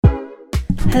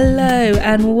Hello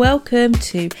and welcome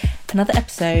to another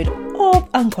episode of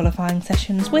Unqualifying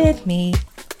Sessions with me,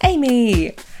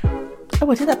 Amy. Oh,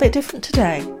 I did that a bit different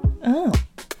today. Oh,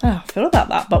 I feel about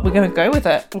that, but we're going to go with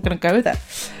it.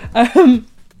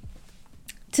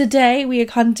 Today we are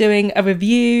kind of doing a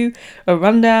review, a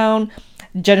rundown,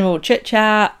 general chit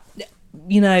chat.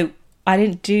 You know, I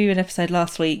didn't do an episode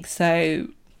last week, so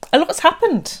a lot's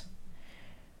happened.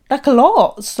 Like a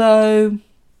lot, so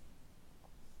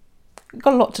we've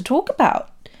got a lot to talk about.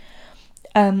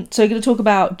 So we're going to talk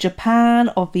about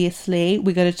Japan, obviously.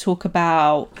 We're going to talk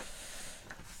about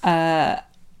driver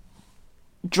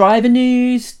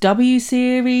news, W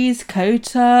Series,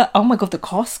 COTA. Oh my god, the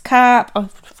cost cap. I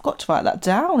forgot to write that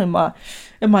down in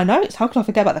my notes. How could I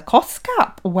forget about the cost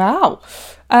cap? Wow.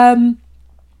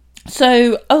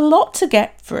 So a lot to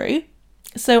get through.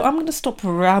 So I'm going to stop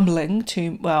rambling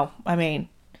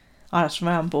I just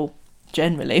ramble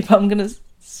generally, but I'm going to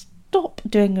stop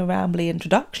doing a rambly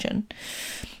introduction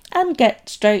and get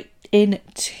straight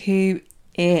into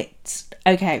it.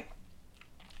 Okay,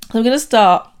 so I'm going to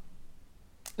start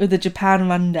with the Japan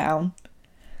rundown.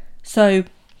 So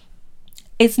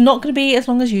it's not going to be as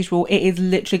long as usual. It is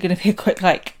literally going to be a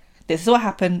quick, this is what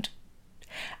happened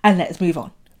and let's move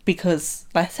on. Because,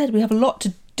 like I said, we have a lot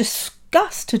to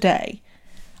discuss today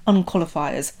on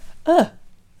qualifiers.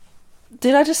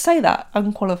 Did I just say that?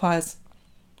 Unqualifiers.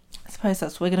 I suppose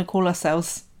that's what we're going to call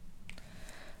ourselves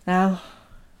now.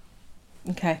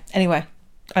 Okay, anyway,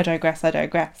 I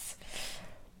digress.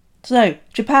 So,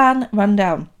 Japan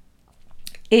rundown.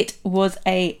 It was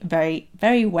a very,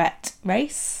 very wet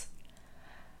race.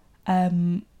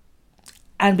 And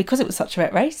because it was such a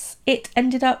wet race, it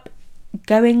ended up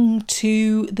going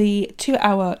to the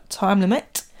 2-hour time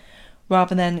limit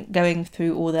rather than going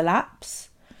through all the laps.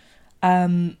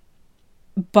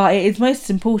 But it is most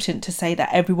important to say that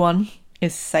everyone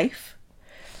is safe.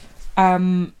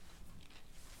 And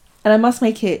I must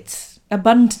make it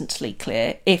abundantly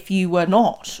clear, if you were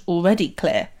not already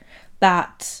clear,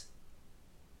 that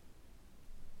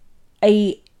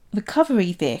a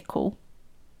recovery vehicle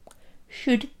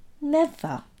should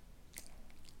never,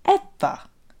 ever,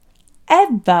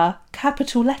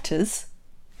 capital letters,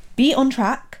 be on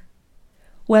track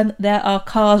when there are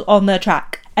cars on the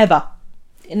track. Ever.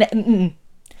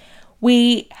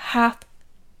 We have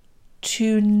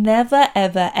to never,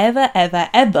 ever let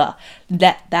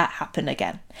that happen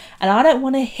again. And I don't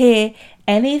want to hear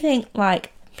anything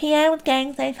like, Pierre was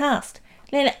going so fast.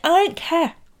 I don't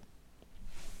care.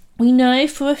 We know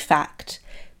for a fact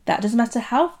that doesn't matter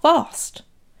how fast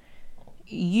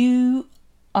you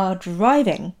are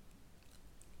driving,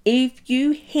 if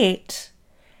you hit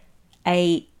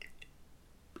a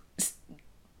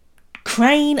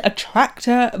crane, a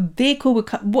tractor, a vehicle,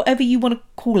 whatever you want to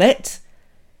call it,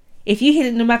 if you hit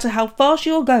it, no matter how fast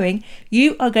you're going,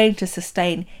 you are going to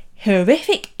sustain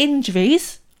horrific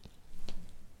injuries,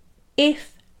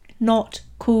 if not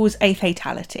cause a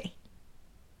fatality.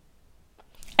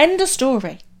 End of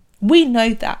story. We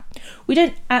know that. We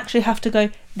don't actually have to go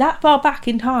that far back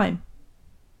in time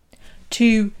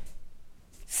to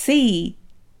see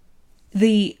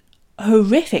the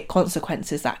horrific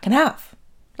consequences that can have.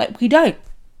 We don't.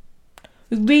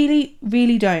 We really,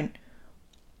 really don't.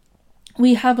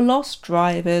 We have lost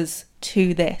drivers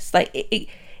to this.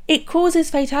 It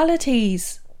causes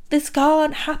fatalities. This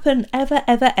can't happen ever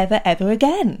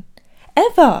again.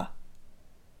 Ever.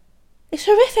 It's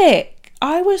horrific.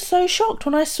 I was so shocked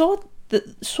when I saw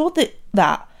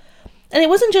that. And it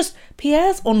wasn't just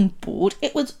Pierre's on board.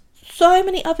 It was so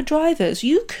many other drivers.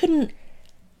 You couldn't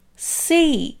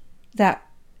see that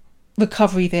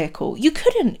recovery vehicle. You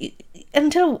couldn't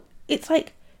until it's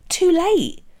too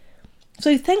late.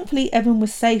 So thankfully everyone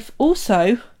was safe.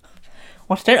 Also,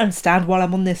 what I don't understand while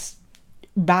I'm on this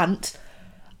rant,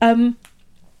 I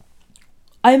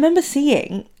remember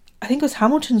seeing, I think it was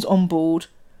Hamilton's on board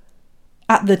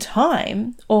at the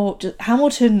time, or just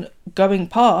Hamilton going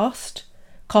past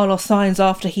Carlos Sainz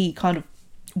after he kind of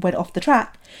went off the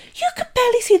track. You could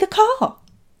barely see the car.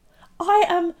 I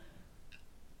am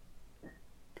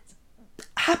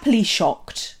happily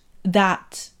shocked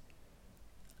that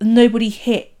nobody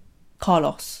hit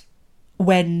Carlos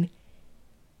when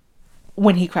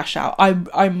he crashed out.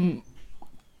 I'm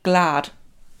glad.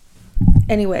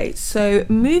 Anyway, so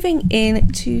moving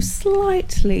into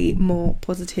slightly more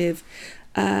positive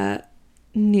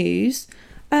news.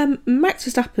 Max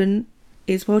Verstappen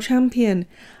is world champion.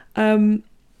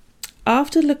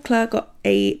 After Leclerc got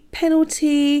a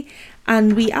penalty,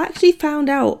 and we actually found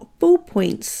out full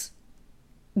points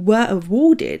were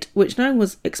awarded, which no one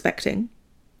was expecting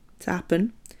to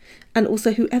happen. And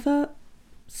also whoever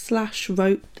 /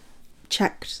 wrote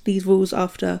checked these rules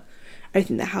after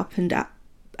everything that happened at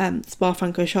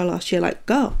Spa-Francorchamps last year. Like,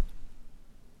 girl,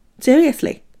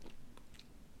 seriously,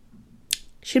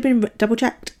 should have been double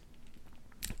checked.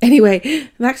 Anyway,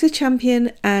 Max is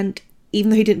champion, and even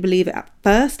though he didn't believe it at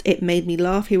first, it made me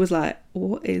laugh. He was like,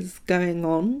 what is going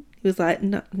on? He was like,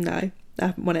 no, I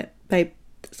haven't won it, babe.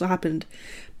 That's what happened.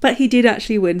 But he did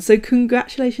actually win. So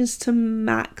congratulations to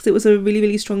Max. It was a really,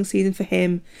 really strong season for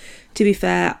him. To be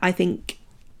fair, I think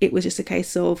it was just a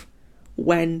case of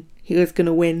when he was going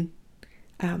to win.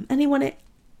 And he won it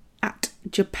at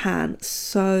Japan.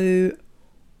 So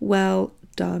well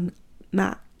done,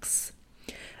 Max.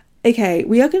 Okay,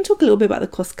 we are going to talk a little bit about the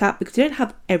cost cap because we don't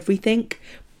have everything,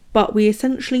 but we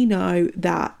essentially know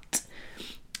that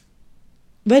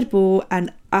Red Bull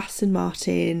and Aston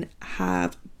Martin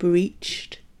have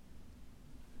breached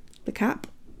the cap.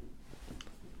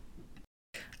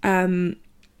 Aston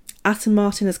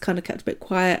Martin has kind of kept a bit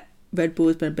quiet. Red Bull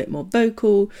has been a bit more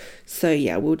vocal. So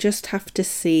yeah, we'll just have to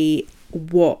see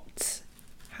what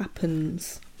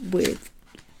happens with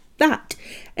that.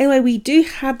 Anyway, we do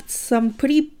have some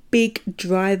pretty big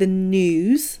driver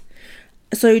news.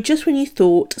 So just when you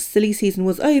thought silly season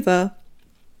was over,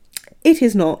 it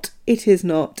is not. It is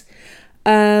not.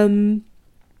 And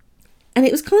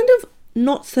it was kind of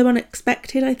not so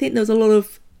unexpected. I think there was a lot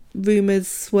of rumours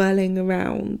swirling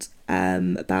around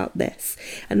about this.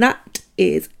 And that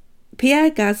is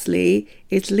Pierre Gasly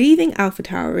is leaving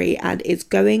AlphaTauri and is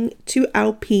going to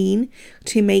Alpine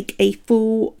to make a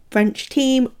full French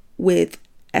team with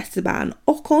Esteban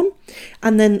Ocon,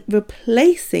 and then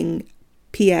replacing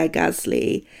Pierre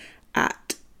Gasly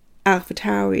at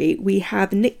AlphaTauri, we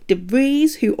have Nick De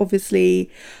Vries, who obviously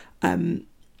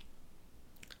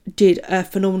did a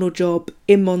phenomenal job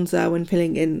in Monza when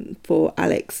filling in for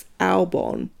Alex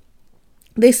Albon.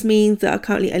 This means there are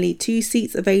currently only 2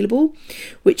 seats available,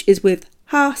 which is with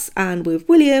Haas and with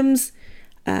Williams.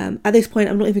 At this point,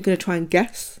 I'm not even going to try and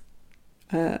guess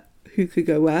who could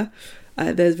go where.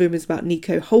 There's rumours about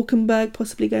Nico Hülkenberg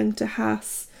possibly going to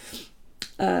Haas.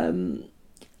 There's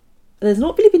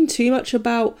not really been too much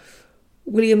about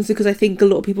Williams because I think a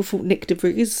lot of people thought Nick De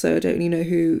Vries, so I don't really know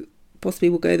who possibly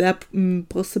will go there.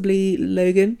 Possibly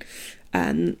Logan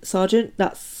Sargent.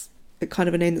 That's kind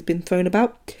of a name that's been thrown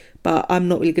about, but I'm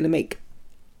not really going to make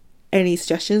any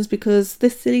suggestions because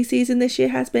this silly season this year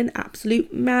has been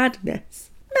absolute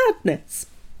madness.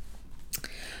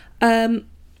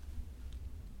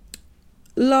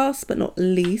 Last but not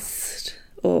least,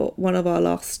 or one of our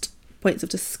last points of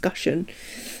discussion,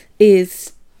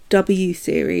 is W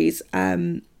Series.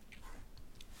 If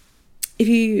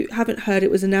you haven't heard,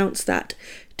 it was announced that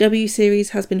W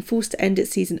Series has been forced to end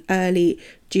its season early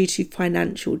due to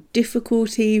financial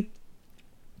difficulty.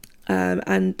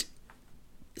 And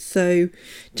so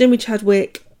Jamie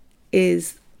Chadwick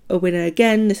is a winner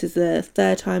again. This is the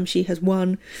 3rd time she has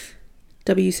won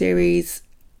W Series.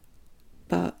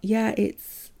 But yeah,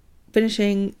 it's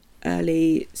finishing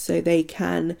early so they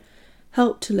can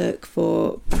help to look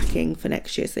for backing for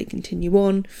next year so they continue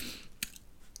on.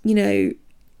 You know,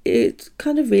 it's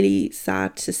kind of really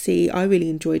sad to see. I really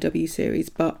enjoy W Series,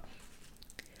 but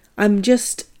I'm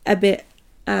just a bit,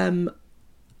 I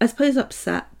suppose,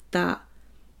 upset that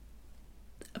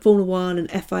Formula One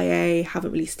and FIA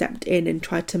haven't really stepped in and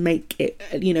tried to make it,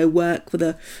 you know, work for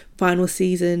the final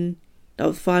season, or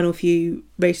the final few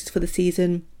races for the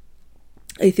season.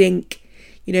 I think,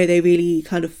 you know, they really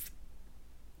kind of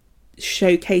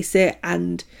showcase it,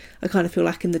 and I kind of feel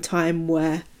like in the time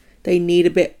where they need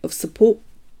a bit of support,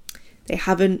 they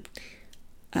haven't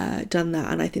done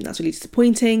that, and I think that's really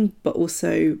disappointing, but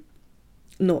also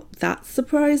not that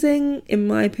surprising in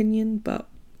my opinion. But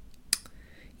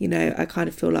you know, I kind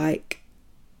of feel like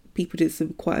people do this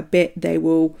quite a bit. They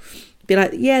will be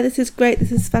like, yeah, this is great,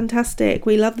 this is fantastic,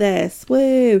 we love this,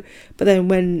 woo, but then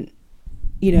when,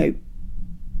 you know,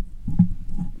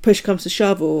 push comes to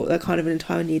shove, or they're kind of an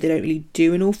entire need, they don't really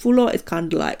do an awful lot. It's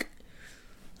kind of like,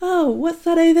 oh, what's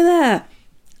that over there,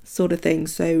 sort of thing.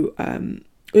 So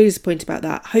really disappointed about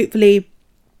that. Hopefully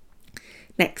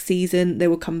next season they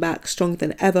will come back stronger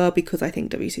than ever, because I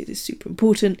think WCS is super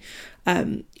important.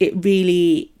 It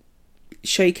really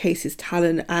showcases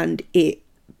talent, and it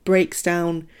breaks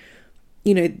down,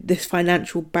 you know, this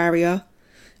financial barrier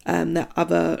that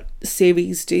other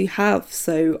series do have.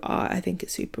 So I think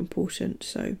it's super important.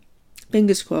 So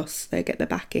fingers crossed they get their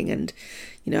backing. And,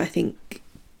 you know, I think,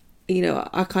 you know,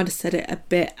 I kind of said it a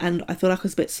bit and I feel like I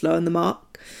was a bit slow on the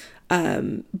mark.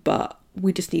 But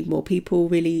we just need more people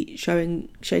really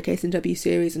showcasing W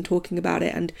Series and talking about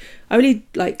it. And I really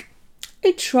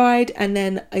I tried, and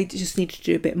then I just need to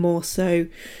do a bit more. So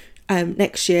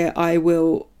next year I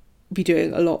will be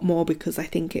doing a lot more, because I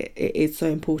think it is so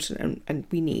important, and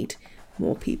we need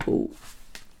more people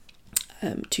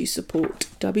to support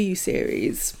W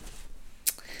Series.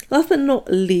 Last but not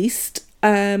least,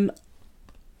 I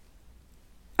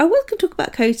was going to talk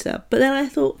about CODA, but then I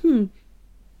thought,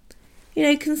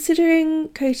 considering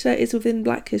CODA is within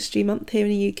Black History Month here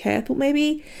in the UK, I thought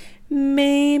maybe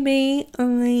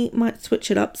I might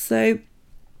switch it up. So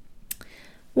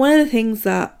one of the things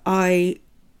that I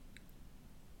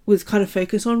was kind of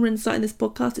focused on when starting this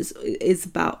podcast is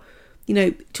about,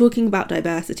 talking about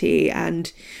diversity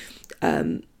and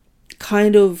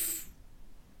kind of,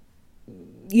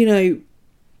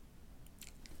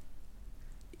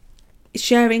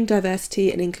 sharing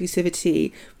diversity and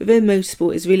inclusivity within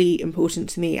motorsport is really important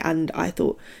to me. And I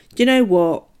thought, you know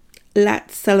what,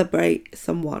 let's celebrate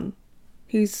someone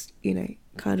who's,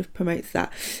 kind of promotes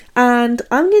that. And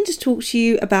I'm going to talk to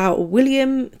you about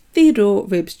William Theodore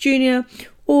Ribbs Jr.,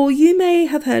 or you may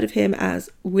have heard of him as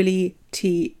Willie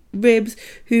T. Ribbs,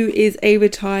 who is a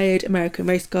retired American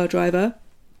race car driver.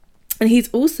 And he's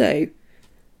also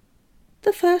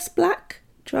the first black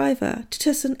driver to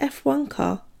test an F1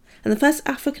 car, and the first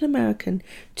African American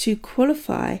to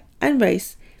qualify and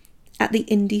race at the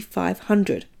Indy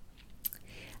 500.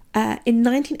 In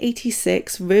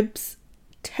 1986, Ribbs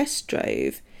test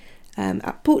drove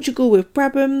at Portugal with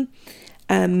Brabham.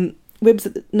 Ribbs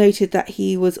noted that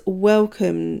he was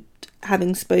welcomed,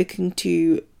 having spoken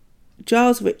to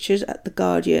Giles Richard at The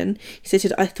Guardian. He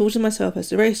stated, "I thought of myself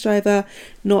as a race driver,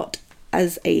 not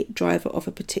as a driver of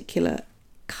a particular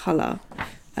colour."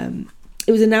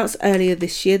 It was announced earlier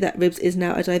this year that Ribbs is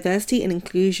now a diversity and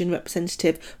inclusion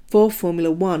representative for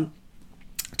Formula One.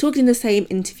 Talking in the same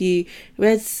interview,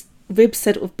 Ribbs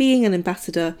said of being an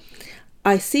ambassador,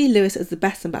 "I see Lewis as the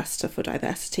best ambassador for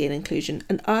diversity and inclusion,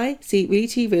 and I see Willie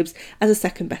T. Ribbs as the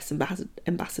second best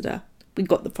ambassador. We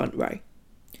got the front row."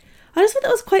 I just thought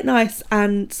that was quite nice,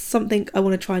 and something I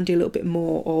want to try and do a little bit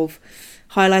more of,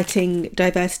 highlighting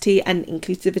diversity and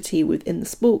inclusivity within the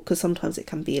sport, because sometimes it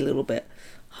can be a little bit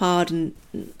hard and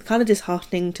kind of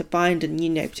disheartening to find, and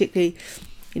particularly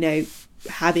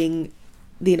having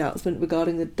the announcement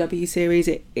regarding the W Series,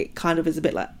 it kind of is a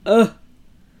bit like ugh.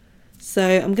 So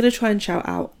I'm going to try and shout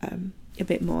out a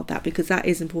bit more of that, because that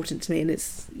is important to me, and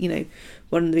it's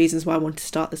one of the reasons why I want to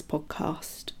start this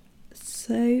podcast.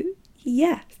 So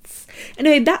yes,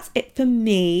 anyway, that's it for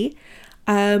me.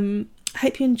 I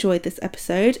hope you enjoyed this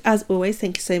episode. As always,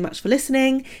 thank you so much for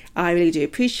listening. I really do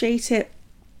appreciate it.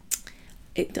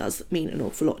 It does mean an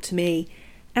awful lot to me.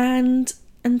 And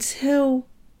until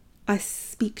I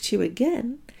speak to you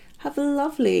again, have a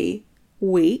lovely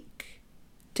week,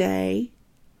 day,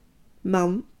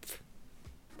 month.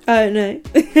 Oh no.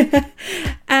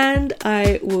 And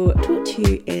I will talk to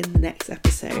you in the next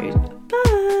episode.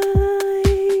 Bye.